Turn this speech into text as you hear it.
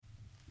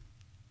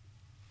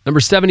Number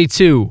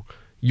 72,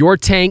 your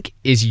tank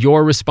is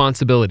your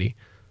responsibility.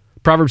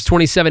 Proverbs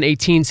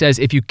 27:18 says,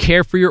 if you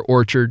care for your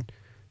orchard,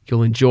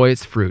 you'll enjoy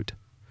its fruit.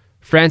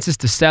 Francis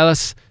de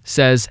Sales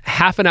says,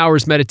 half an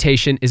hour's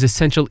meditation is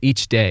essential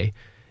each day,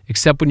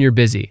 except when you're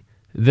busy.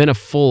 Then a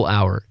full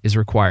hour is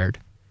required.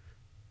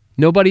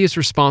 Nobody is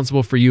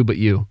responsible for you but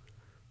you.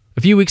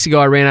 A few weeks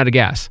ago, I ran out of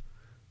gas.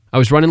 I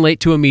was running late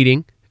to a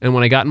meeting, and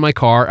when I got in my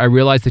car, I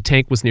realized the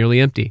tank was nearly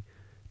empty.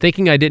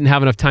 Thinking I didn't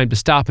have enough time to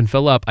stop and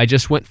fill up, I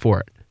just went for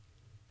it.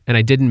 And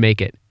I didn't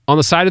make it. On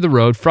the side of the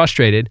road,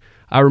 frustrated,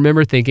 I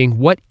remember thinking,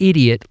 what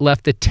idiot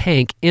left the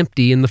tank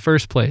empty in the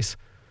first place?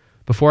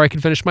 Before I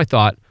could finish my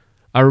thought,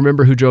 I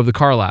remember who drove the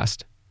car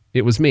last.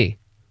 It was me.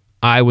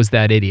 I was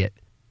that idiot.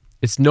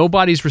 It's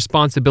nobody's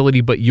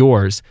responsibility but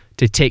yours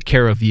to take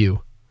care of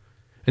you.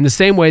 In the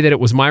same way that it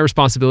was my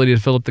responsibility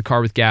to fill up the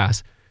car with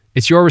gas,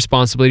 it's your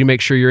responsibility to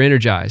make sure you're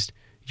energized,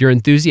 you're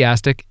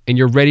enthusiastic, and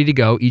you're ready to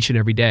go each and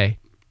every day.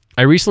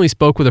 I recently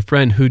spoke with a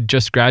friend who'd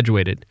just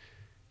graduated.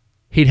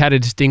 He'd had a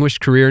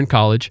distinguished career in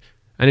college,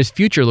 and his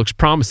future looks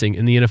promising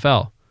in the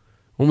NFL.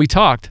 When we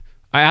talked,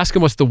 I asked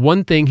him what's the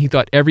one thing he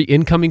thought every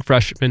incoming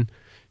freshman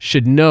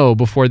should know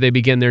before they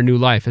begin their new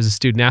life as a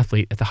student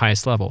athlete at the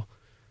highest level.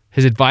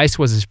 His advice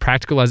was as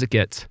practical as it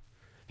gets.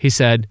 He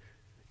said,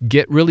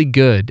 get really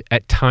good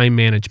at time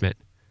management.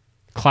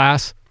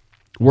 Class,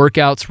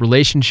 workouts,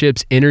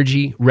 relationships,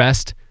 energy,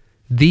 rest,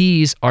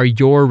 these are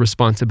your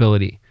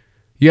responsibility.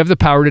 You have the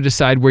power to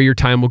decide where your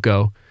time will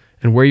go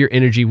and where your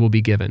energy will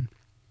be given.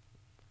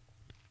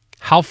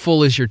 How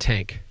full is your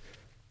tank?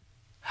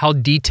 How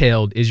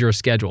detailed is your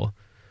schedule?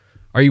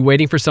 Are you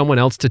waiting for someone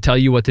else to tell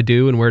you what to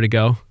do and where to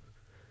go?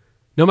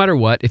 No matter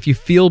what, if you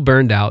feel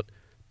burned out,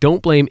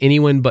 don't blame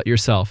anyone but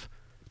yourself.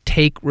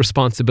 Take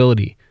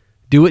responsibility.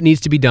 Do what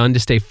needs to be done to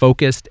stay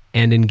focused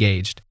and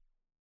engaged.